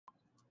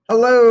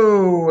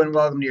Hello and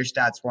welcome to your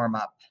stats warm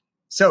up.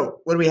 So,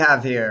 what do we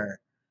have here?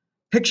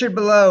 Pictured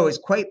below is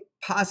quite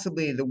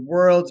possibly the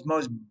world's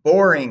most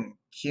boring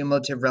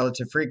cumulative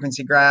relative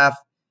frequency graph.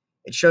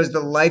 It shows the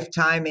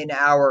lifetime in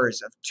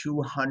hours of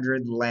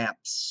 200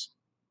 lamps.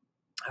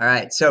 All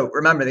right, so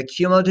remember the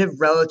cumulative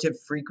relative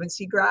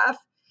frequency graph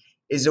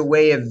is a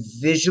way of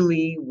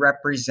visually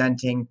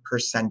representing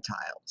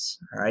percentiles.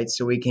 All right,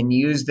 so we can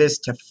use this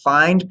to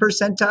find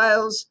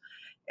percentiles,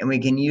 and we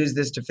can use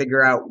this to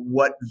figure out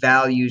what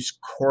values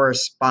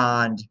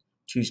correspond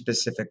to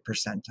specific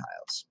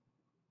percentiles.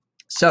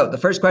 So the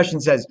first question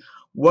says,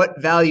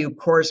 what value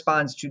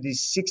corresponds to the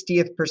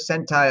 60th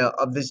percentile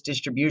of this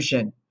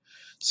distribution?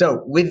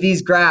 So with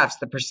these graphs,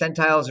 the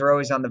percentiles are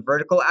always on the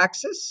vertical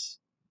axis.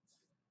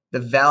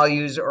 The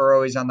values are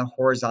always on the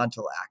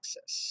horizontal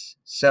axis.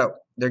 So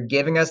they're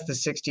giving us the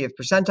 60th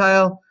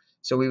percentile.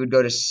 So we would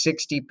go to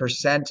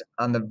 60%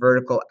 on the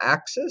vertical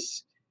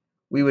axis.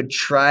 We would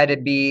try to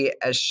be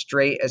as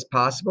straight as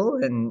possible,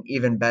 and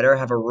even better,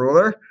 have a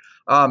ruler.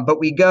 But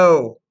we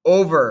go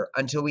over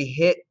until we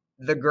hit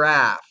the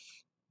graph.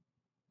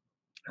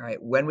 All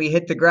right, when we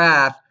hit the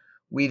graph,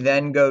 we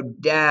then go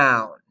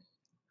down.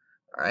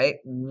 All right,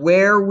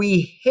 where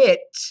we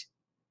hit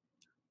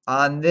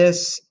on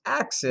this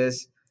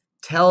axis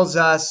tells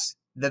us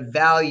the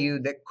value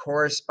that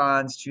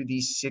corresponds to the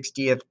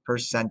 60th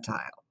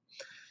percentile.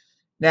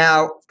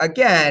 Now,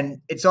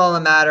 again, it's all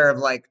a matter of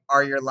like,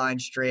 are your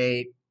lines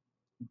straight?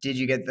 Did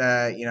you get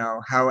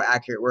how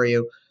accurate were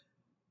you?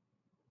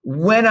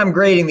 When I'm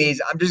grading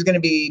these, I'm just going to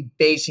be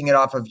basing it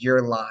off of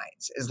your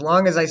lines. As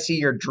long as I see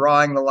you're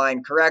drawing the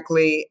line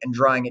correctly and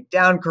drawing it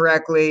down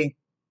correctly,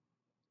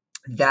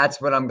 that's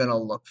what I'm going to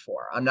look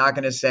for. I'm not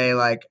going to say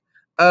like,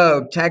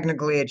 oh,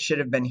 technically it should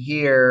have been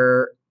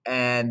here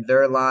and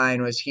their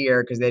line was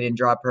here because they didn't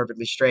draw it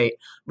perfectly straight.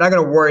 I'm not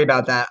going to worry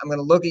about that. I'm going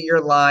to look at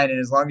your line, and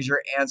as long as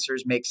your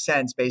answers make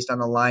sense based on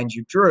the lines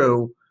you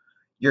drew,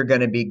 you're going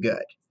to be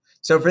good.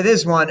 So for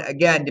this one,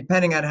 again,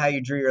 depending on how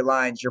you drew your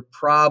lines, you're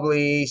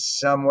probably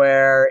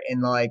somewhere in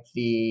like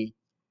the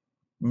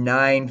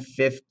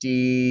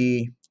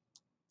 950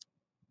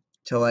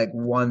 to like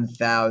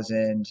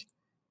 1,000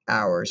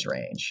 hours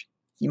range.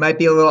 You might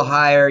be a little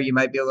higher, you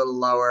might be a little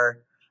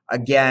lower.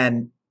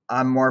 Again,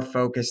 I'm more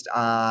focused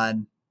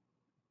on,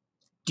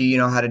 do you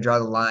know how to draw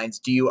the lines?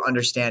 Do you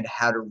understand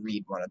how to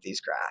read one of these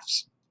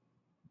graphs?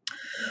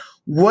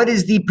 What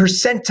is the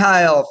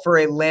percentile for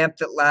a lamp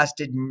that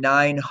lasted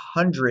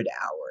 900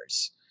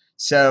 hours?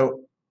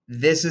 So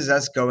this is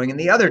us going in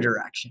the other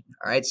direction.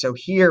 All right, so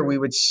here we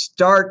would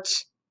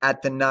start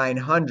at the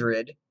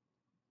 900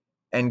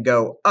 and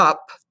go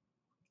up.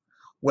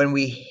 When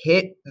we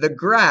hit the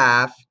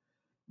graph,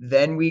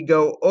 then we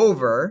go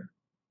over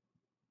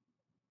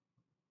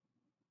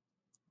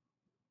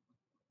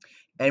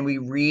and we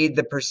read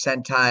the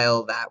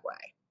percentile that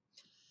way.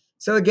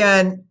 So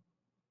again,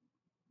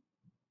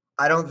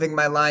 I don't think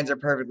my lines are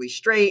perfectly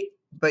straight,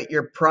 but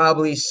you're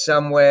probably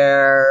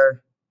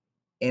somewhere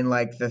in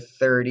like the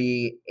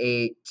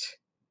 38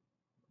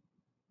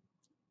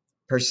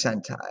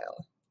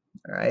 percentile.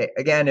 All right.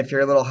 Again, if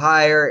you're a little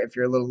higher, if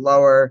you're a little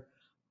lower,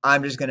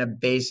 I'm just going to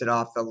base it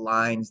off the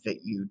lines that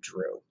you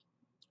drew.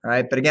 All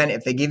right. But again,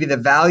 if they give you the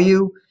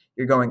value,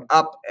 you're going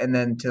up and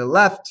then to the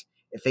left.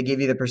 If they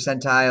give you the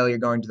percentile, you're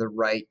going to the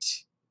right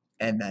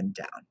and then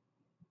down.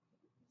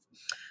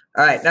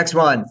 All right. Next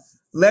one.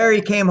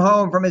 Larry came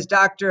home from his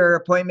doctor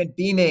appointment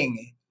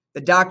beaming.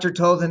 The doctor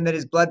told him that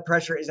his blood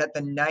pressure is at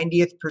the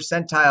 90th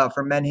percentile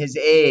for men his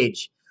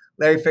age.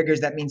 Larry figures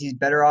that means he's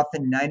better off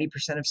than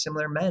 90% of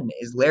similar men.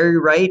 Is Larry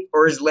right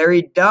or is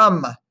Larry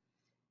dumb?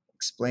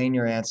 Explain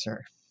your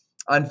answer.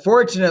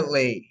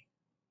 Unfortunately,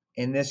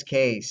 in this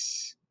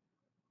case,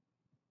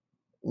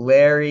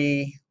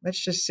 Larry,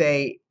 let's just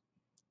say,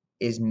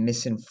 is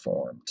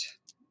misinformed.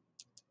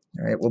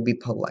 All right, we'll be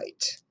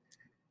polite.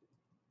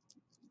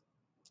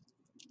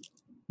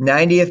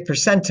 90th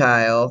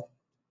percentile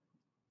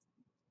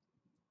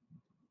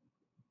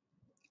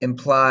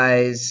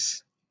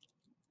implies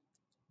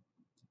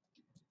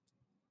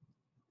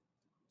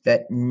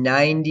that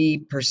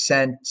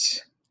 90%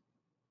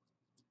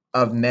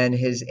 of men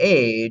his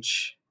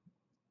age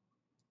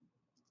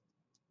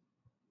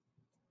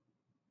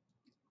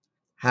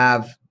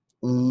have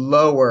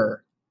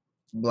lower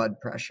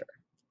blood pressure.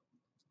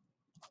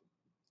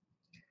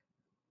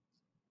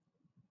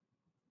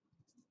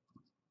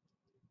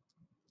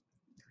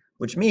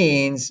 Which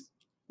means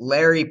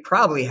Larry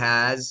probably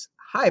has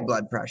high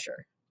blood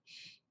pressure.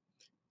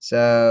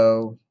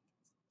 So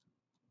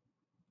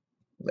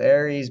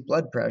Larry's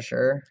blood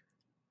pressure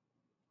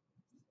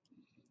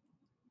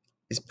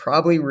is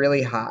probably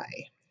really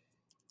high.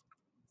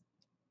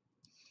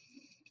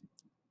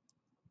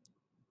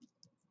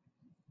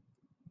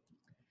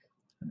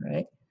 All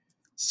right.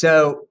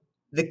 So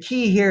the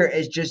key here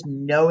is just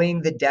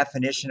knowing the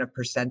definition of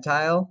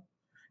percentile.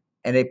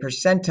 And a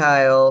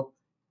percentile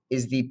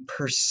is the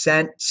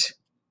percent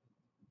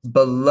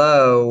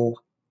below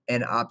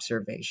an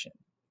observation.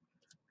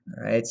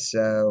 All right.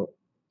 So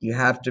you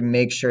have to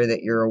make sure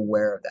that you're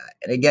aware of that.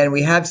 And again,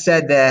 we have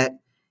said that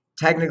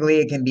Technically,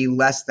 it can be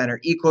less than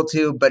or equal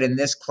to, but in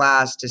this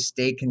class, to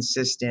stay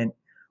consistent,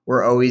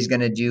 we're always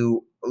going to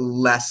do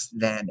less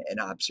than an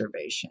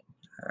observation.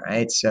 All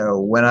right. So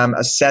when I'm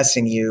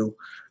assessing you,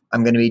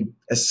 I'm going to be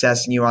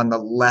assessing you on the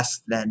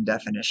less than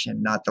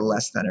definition, not the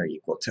less than or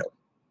equal to.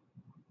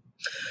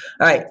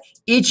 All right.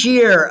 Each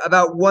year,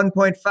 about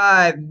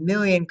 1.5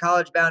 million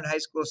college-bound high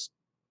school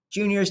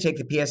juniors take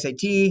the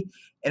PSAT.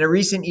 In a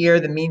recent year,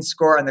 the mean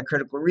score on the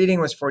critical reading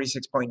was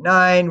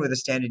 46.9 with a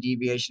standard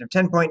deviation of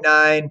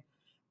 10.9.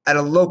 At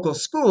a local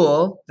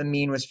school, the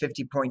mean was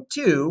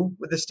 50.2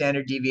 with a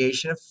standard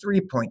deviation of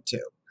 3.2.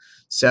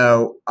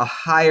 So a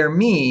higher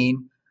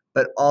mean,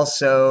 but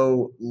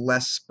also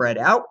less spread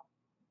out.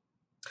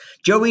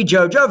 Joey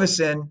Joe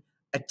Jovison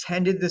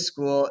attended the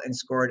school and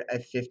scored a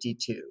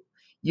 52.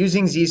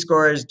 Using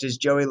Z-scores, does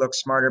Joey look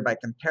smarter by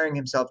comparing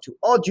himself to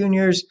all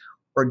juniors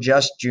or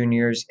just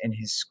juniors in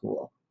his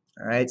school?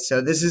 All right, so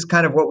this is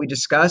kind of what we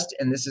discussed,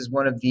 and this is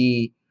one of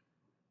the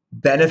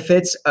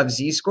benefits of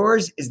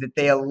Z-scores is that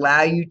they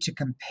allow you to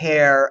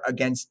compare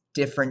against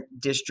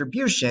different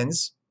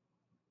distributions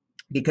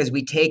because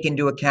we take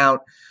into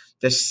account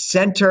the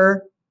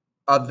center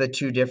of the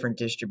two different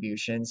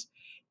distributions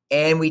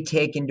and we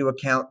take into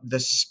account the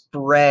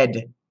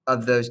spread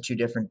of those two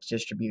different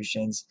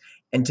distributions.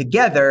 And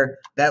together,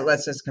 that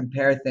lets us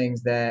compare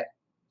things that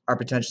are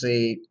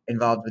potentially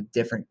involved with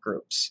different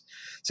groups.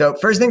 So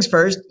first things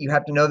first, you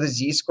have to know the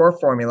Z-score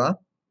formula.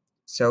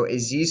 So a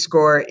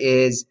Z-score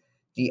is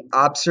the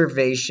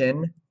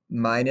observation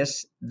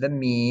minus the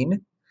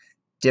mean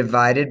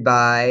divided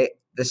by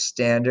the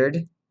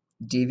standard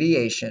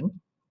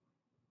deviation.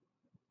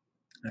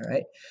 All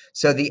right.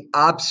 So the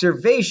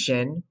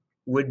observation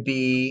would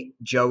be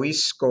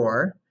Joey's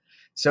score.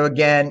 So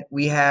again,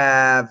 we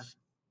have,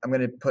 I'm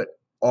going to put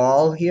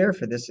all here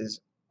for this is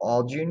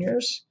all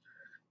juniors.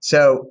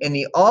 So in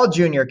the all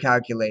junior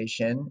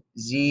calculation,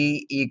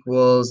 Z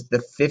equals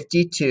the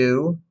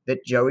 52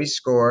 that Joey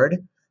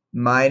scored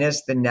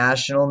minus the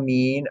national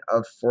mean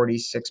of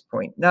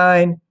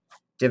 46.9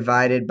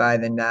 divided by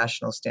the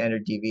national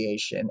standard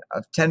deviation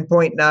of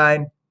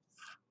 10.9,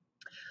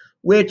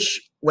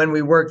 which when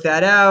we work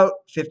that out,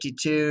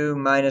 52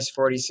 minus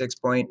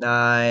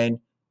 46.9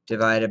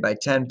 divided by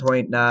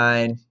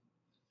 10.9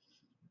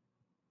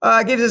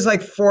 gives us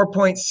like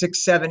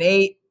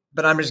 4.678,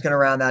 but I'm just going to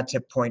round that to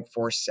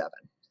 0.47.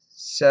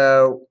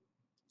 So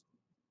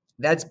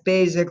that's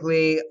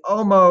basically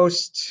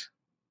almost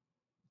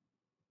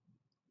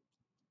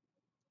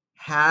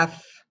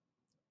half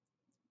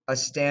a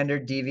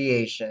standard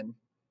deviation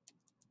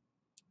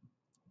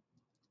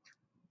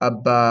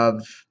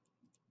above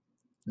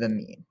the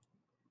mean.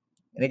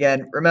 And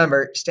again,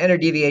 remember,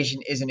 standard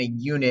deviation isn't a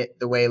unit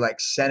the way like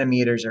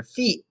centimeters or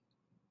feet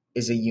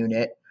is a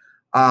unit.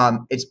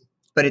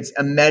 But it's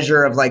a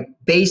measure of like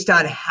based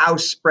on how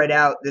spread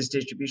out this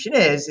distribution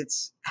is,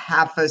 it's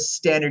half a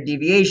standard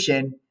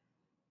deviation,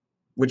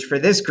 which for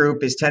this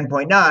group is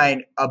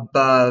 10.9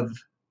 above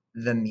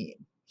the mean.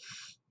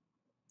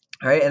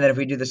 All right, and then if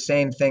we do the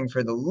same thing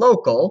for the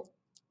local,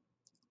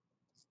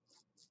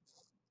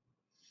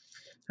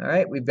 all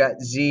right, we've got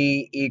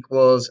Z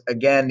equals,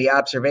 again, the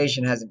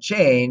observation hasn't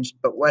changed,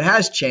 but what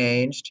has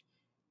changed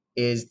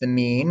is the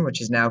mean, which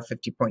is now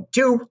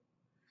 50.2,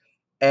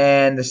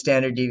 and the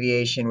standard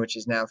deviation, which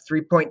is now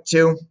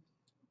 3.2.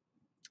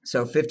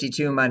 So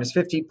 52 minus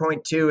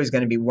 50.2 is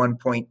going to be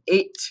 1.8.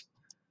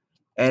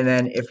 And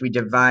then if we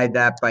divide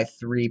that by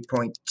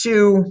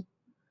 3.2,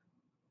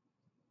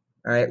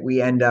 all right,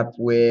 we end up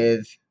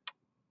with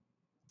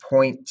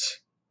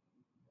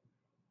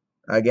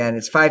again,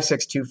 it's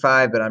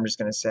 5625, but I'm just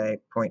going to say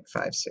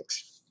 0.56.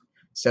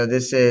 So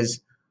this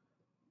is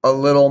a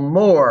little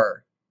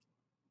more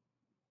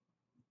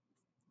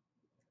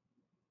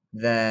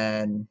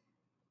than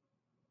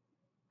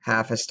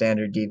half a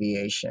standard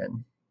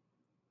deviation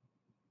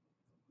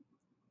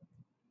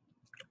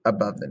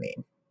above the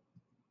mean.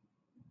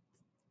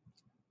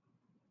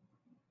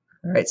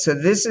 All right, so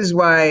this is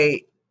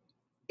why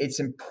it's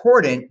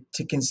important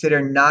to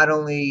consider not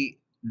only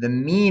the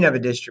mean of a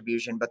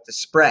distribution, but the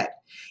spread.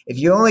 If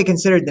you only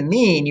considered the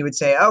mean, you would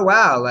say, oh,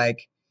 wow,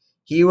 like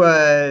he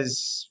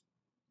was,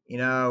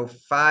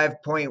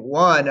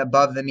 5.1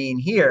 above the mean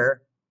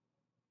here.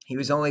 He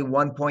was only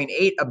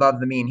 1.8 above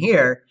the mean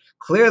here.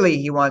 Clearly,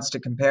 he wants to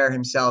compare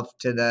himself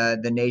to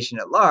the nation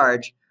at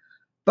large.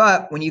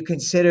 But when you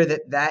consider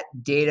that that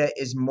data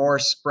is more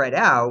spread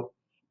out,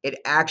 it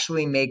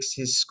actually makes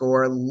his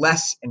score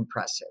less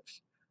impressive.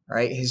 All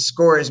right, his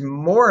score is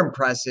more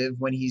impressive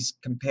when he's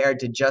compared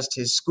to just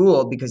his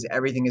school because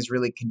everything is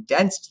really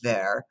condensed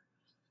there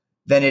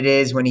than it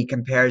is when he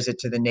compares it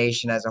to the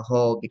nation as a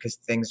whole because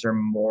things are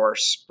more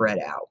spread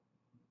out.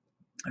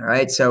 All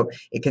right, so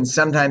it can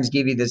sometimes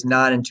give you this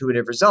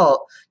non-intuitive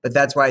result, but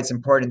that's why it's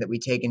important that we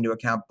take into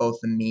account both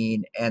the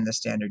mean and the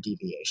standard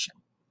deviation.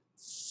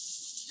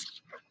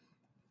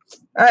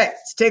 All right,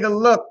 let's take a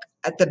look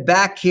at the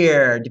back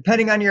here.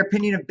 Depending on your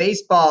opinion of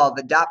baseball,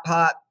 the dot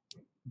plot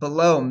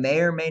below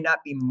may or may not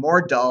be more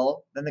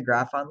dull than the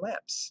graph on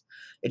lamps.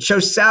 It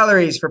shows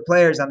salaries for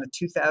players on the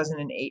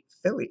 2008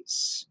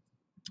 Phillies.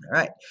 All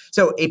right.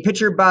 So a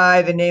pitcher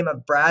by the name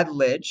of Brad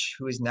Lidge,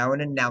 who is now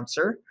an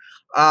announcer,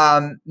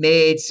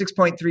 made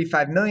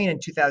 $6.35 million in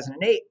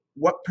 2008.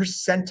 What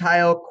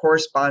percentile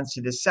corresponds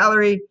to this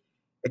salary?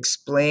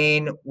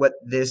 Explain what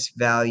this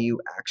value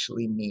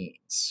actually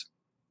means.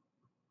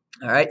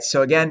 All right.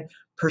 So again,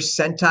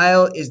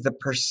 percentile is the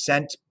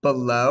percent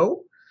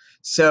below.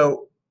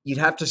 So you'd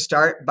have to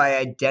start by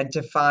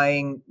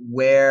identifying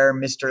where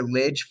Mr.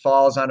 Lidge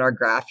falls on our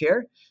graph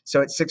here.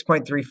 So it's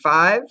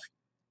 6.35.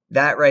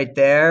 That right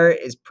there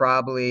is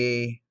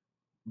probably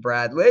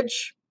Brad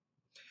Lidge.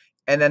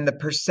 And then the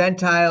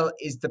percentile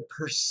is the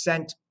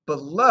percent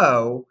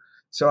below.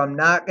 So I'm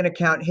not going to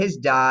count his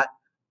dot.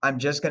 I'm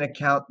just going to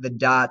count the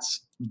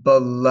dots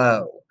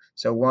below.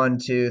 So 1,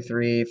 2,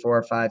 3,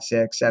 4, 5,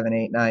 6, 7,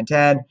 8, 9,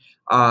 10.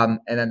 And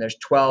then there's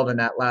 12 in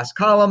that last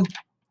column.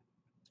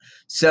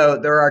 So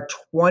there are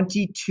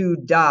 22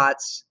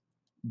 dots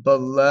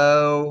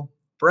below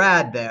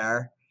Brad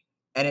there.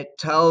 And it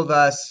tells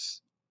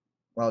us,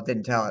 well, it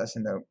didn't tell us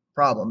in the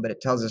problem, but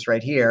it tells us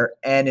right here,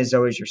 n is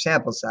always your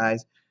sample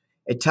size.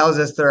 It tells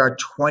us there are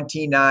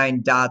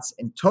 29 dots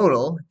in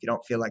total, if you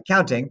don't feel like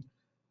counting.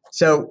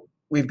 So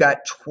we've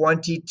got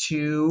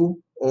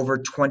 22 over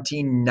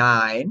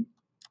 29,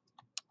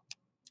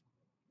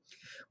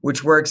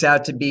 which works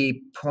out to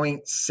be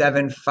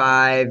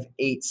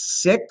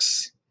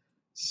 0.7586.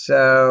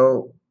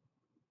 So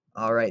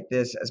I'll write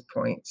this as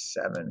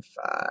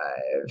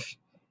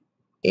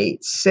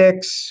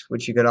 0.7586,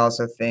 which you could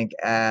also think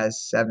as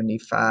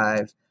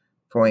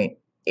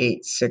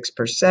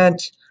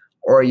 75.86%,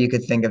 or you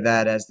could think of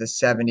that as the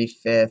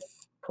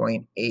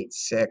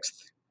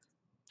 75th.86th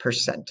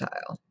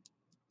percentile.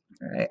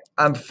 All right,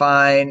 I'm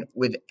fine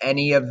with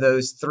any of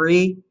those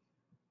three.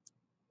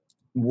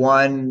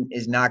 One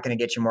is not going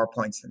to get you more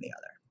points than the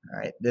other. All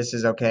right, this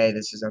is okay,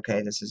 this is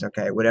okay, this is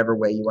okay. Whatever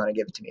way you want to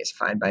give it to me is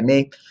fine by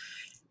me.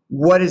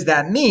 What does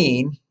that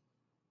mean?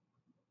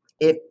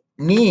 It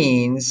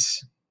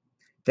means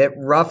that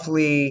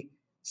roughly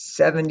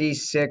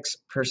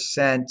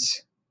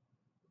 76%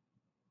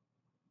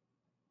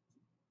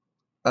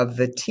 of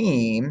the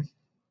team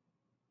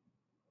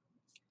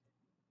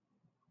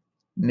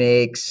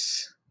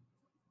makes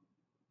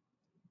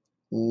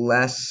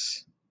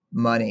less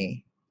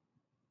money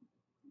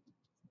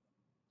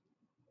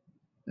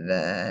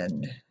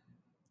than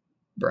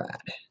Brad.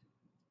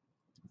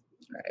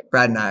 All right,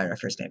 Brad and I are on a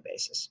first name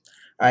basis.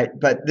 All right,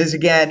 but this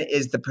again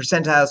is the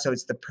percentile, so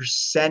it's the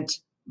percent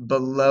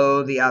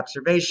below the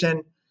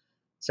observation.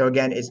 So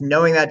again, it's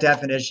knowing that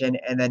definition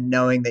and then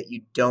knowing that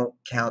you don't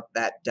count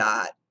that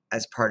dot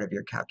as part of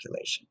your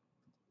calculation.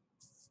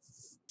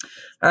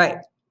 All right,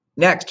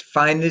 next,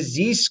 find the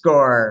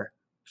Z-score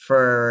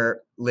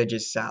for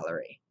Lidge's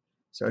salary.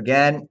 So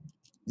again,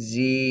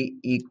 Z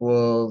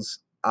equals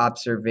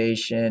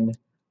observation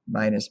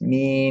minus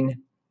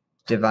mean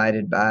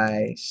divided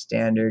by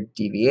standard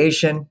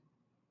deviation.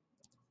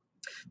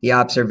 The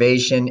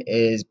observation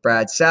is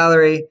Brad's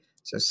salary,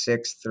 so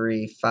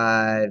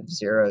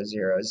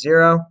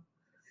 635,000.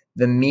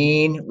 The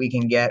mean we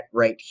can get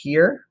right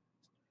here.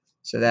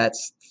 So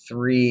that's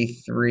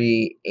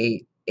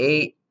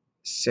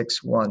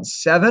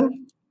 3388617.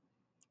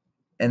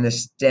 And the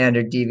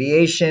standard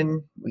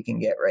deviation we can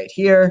get right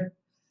here.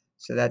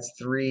 So that's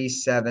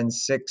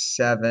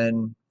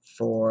 3767484.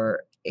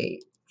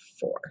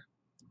 All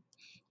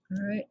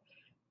right.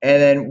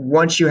 And then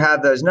once you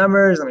have those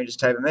numbers, let me just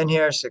type them in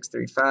here,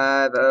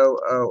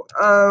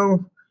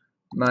 635,000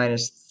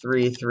 minus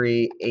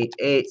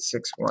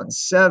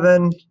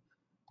 3388617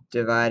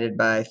 divided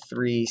by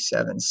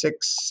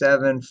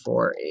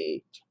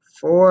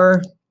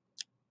 3767484.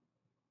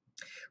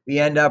 We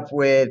end up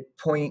with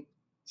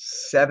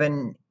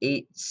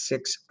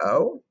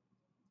 0.7860.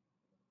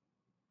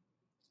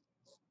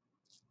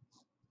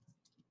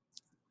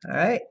 All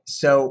right,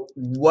 so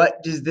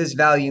what does this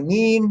value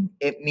mean?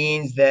 It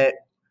means that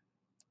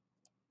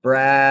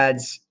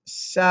Brad's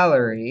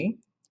salary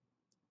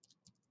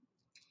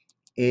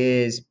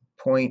is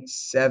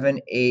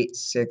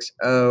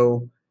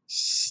 0.7860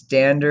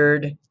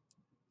 standard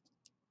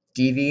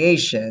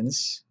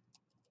deviations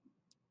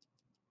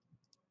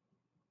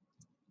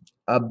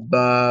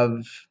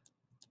above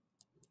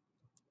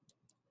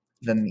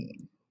the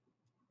mean.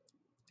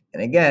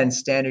 And again,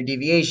 standard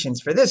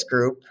deviations for this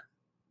group,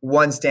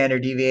 one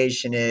standard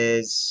deviation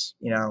is,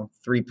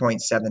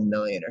 3.7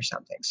 million or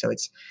something. So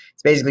it's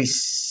basically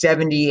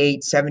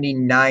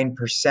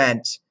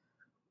 79%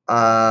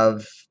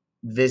 of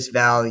this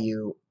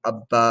value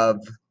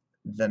above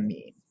the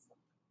mean.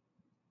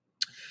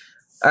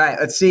 All right,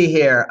 let's see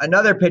here.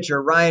 Another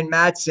pitcher, Ryan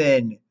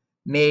Madsen,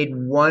 made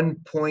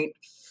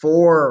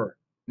 1.4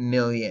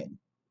 million.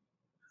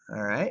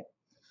 All right.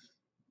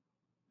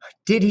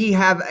 Did he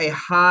have a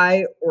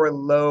high or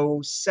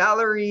low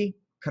salary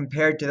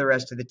compared to the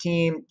rest of the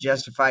team?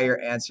 Justify your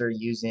answer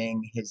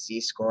using his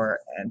Z-score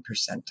and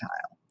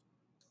percentile.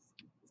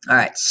 All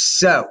right,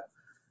 so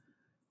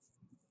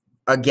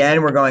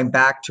again, we're going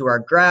back to our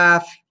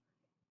graph.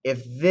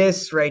 If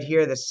this right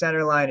here, the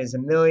center line is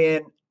 1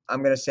 million,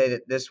 I'm going to say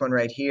that this one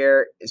right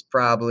here is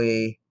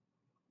probably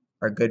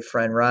our good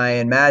friend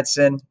Ryan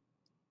Madsen.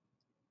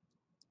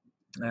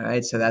 All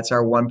right, so that's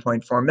our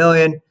 1.4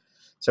 million.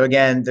 So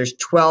again, there's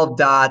 12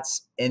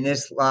 dots in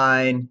this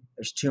line.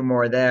 There's 2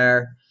 more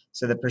there.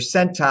 So the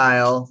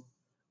percentile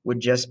would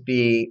just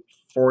be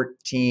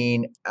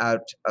 14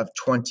 out of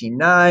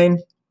 29,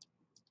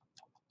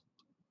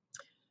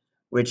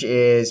 which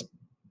is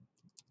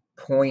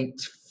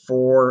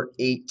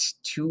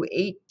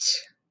 0.4828.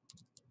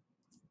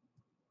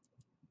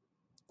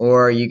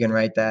 Or you can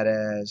write that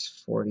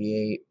as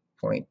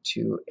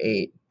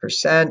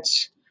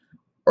 48.28%,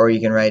 or you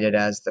can write it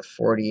as the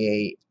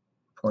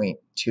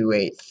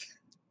 48.28th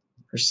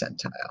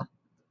percentile.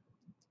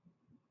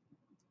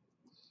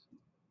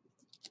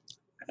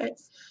 Right?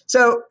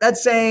 So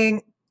that's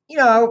saying,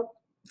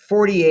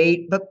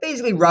 48, but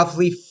basically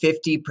roughly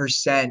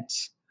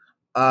 50%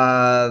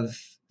 of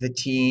the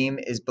team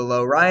is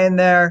below Ryan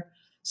there.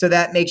 So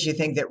that makes you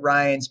think that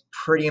Ryan's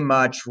pretty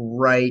much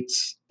right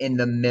in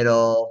the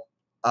middle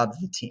of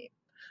the team.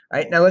 All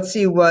right, now let's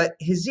see what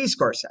his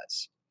Z-score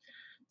says.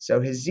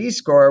 So his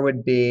Z-score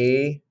would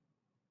be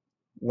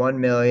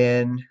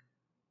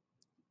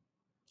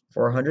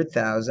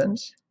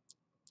 1,400,000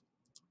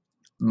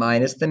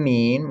 minus the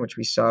mean, which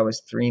we saw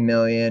was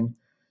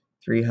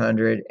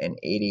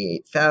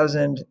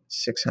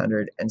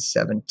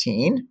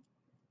 3,388,617,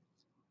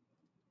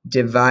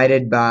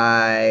 divided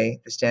by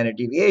the standard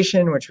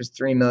deviation, which was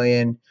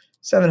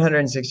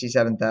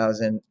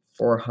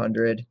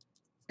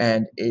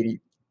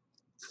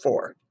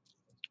 3,767,484.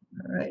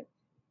 All right.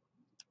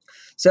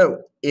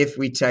 So if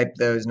we type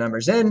those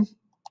numbers in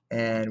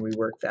and we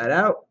work that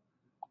out,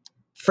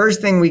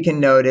 first thing we can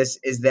notice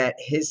is that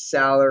his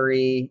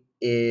salary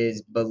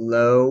is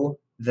below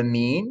the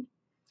mean.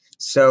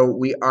 So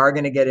we are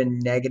going to get a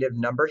negative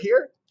number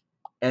here.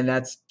 And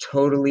that's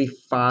totally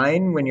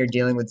fine when you're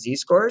dealing with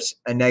Z-scores.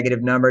 A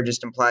negative number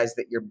just implies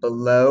that you're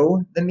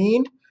below the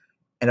mean,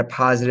 and a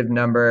positive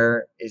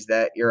number is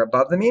that you're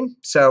above the mean.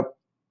 So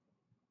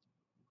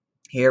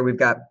here we've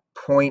got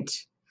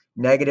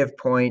negative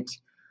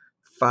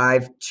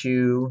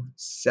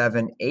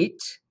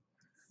 0.5278.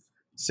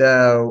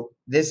 So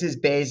this is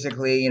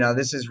basically,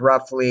 this is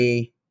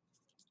roughly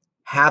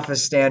half a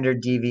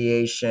standard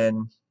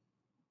deviation,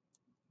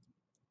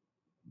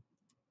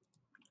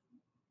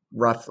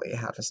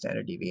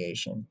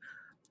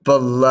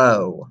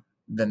 below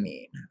the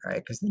mean, right?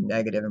 Because the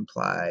negative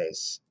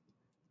implies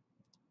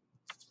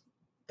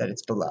that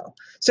it's below.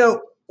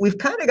 So we've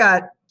kind of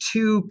got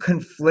 2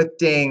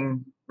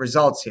 conflicting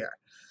results here.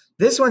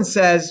 This one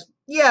says,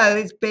 yeah,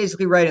 it's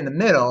basically right in the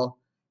middle.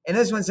 And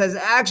this one says,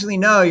 actually,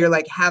 no, you're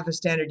like half a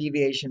standard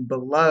deviation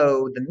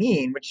below the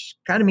mean, which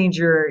kind of means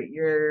you're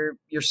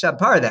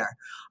subpar there.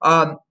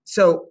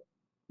 So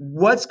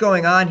what's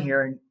going on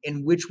here,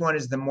 and which one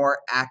is the more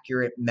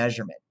accurate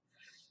measurement?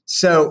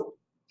 So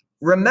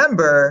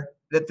remember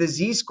that the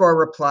Z-score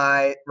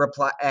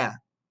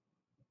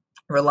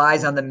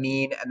relies on the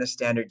mean and the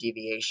standard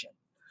deviation,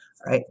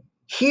 right?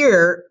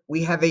 Here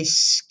we have a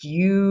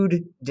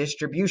skewed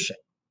distribution,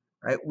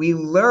 right? We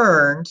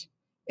learned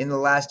in the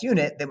last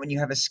unit that when you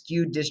have a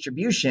skewed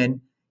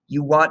distribution,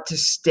 you want to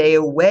stay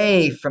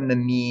away from the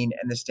mean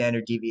and the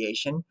standard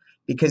deviation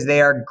because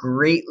they are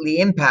greatly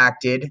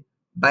impacted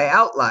by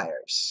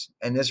outliers.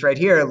 And this right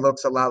here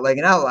looks a lot like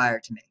an outlier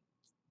to me.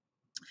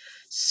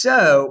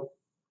 So,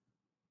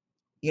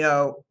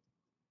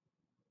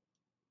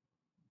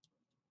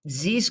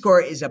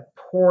 Z-score is a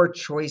poor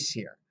choice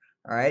here.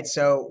 All right.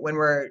 So when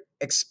we're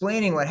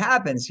explaining what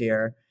happens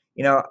here,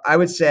 I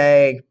would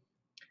say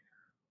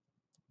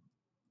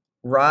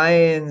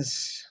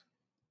Ryan's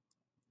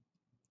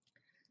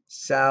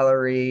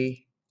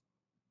salary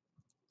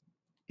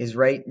is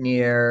right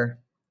near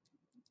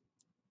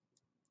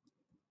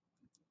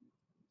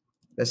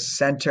the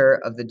center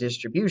of the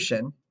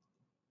distribution.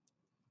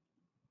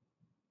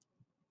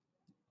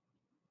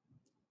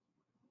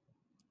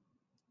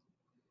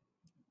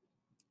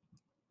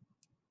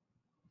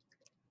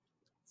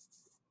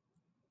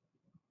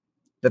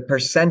 The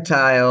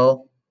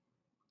percentile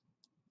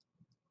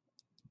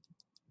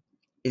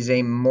is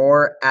a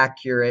more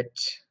accurate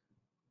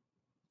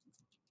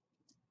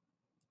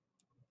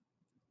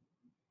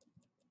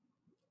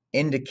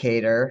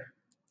indicator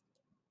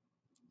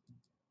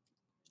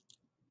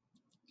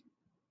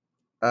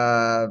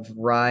of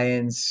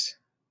Ryan's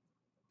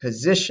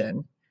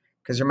position,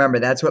 because remember,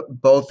 that's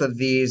what both of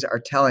these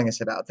are telling us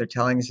about. They're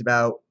telling us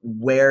about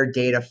where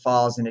data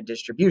falls in a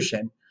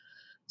distribution.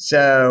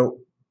 So,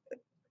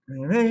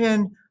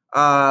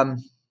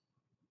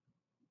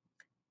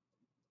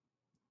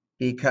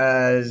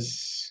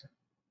 because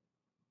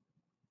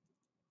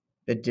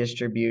the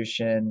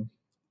distribution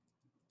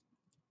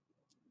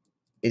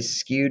is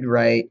skewed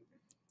right,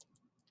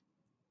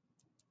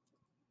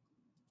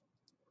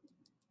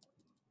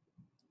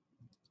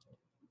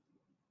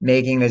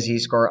 making the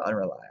Z-score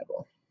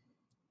unreliable.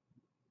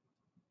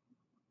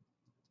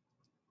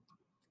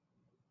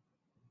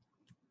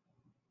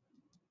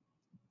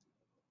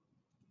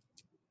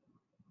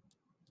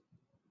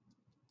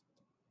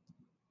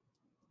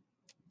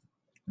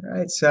 All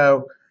right,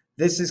 so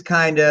this is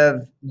kind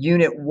of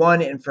unit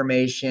 1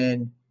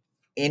 information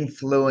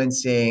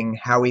influencing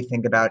how we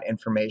think about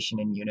information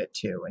in unit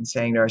 2 and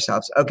saying to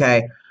ourselves,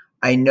 okay,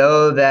 I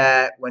know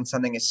that when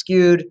something is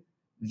skewed,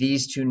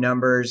 these two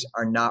numbers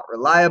are not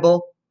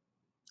reliable.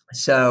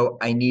 So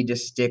I need to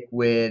stick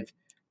with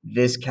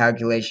this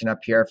calculation up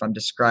here if I'm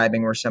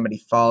describing where somebody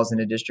falls in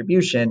a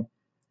distribution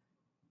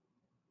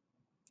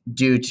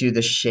due to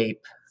the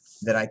shape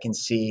that I can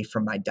see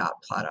from my dot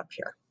plot up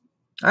here.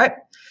 All right,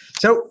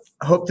 so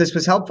I hope this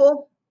was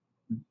helpful.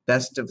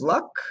 Best of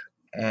luck,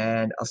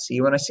 and I'll see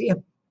you when I see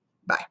you.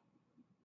 Bye.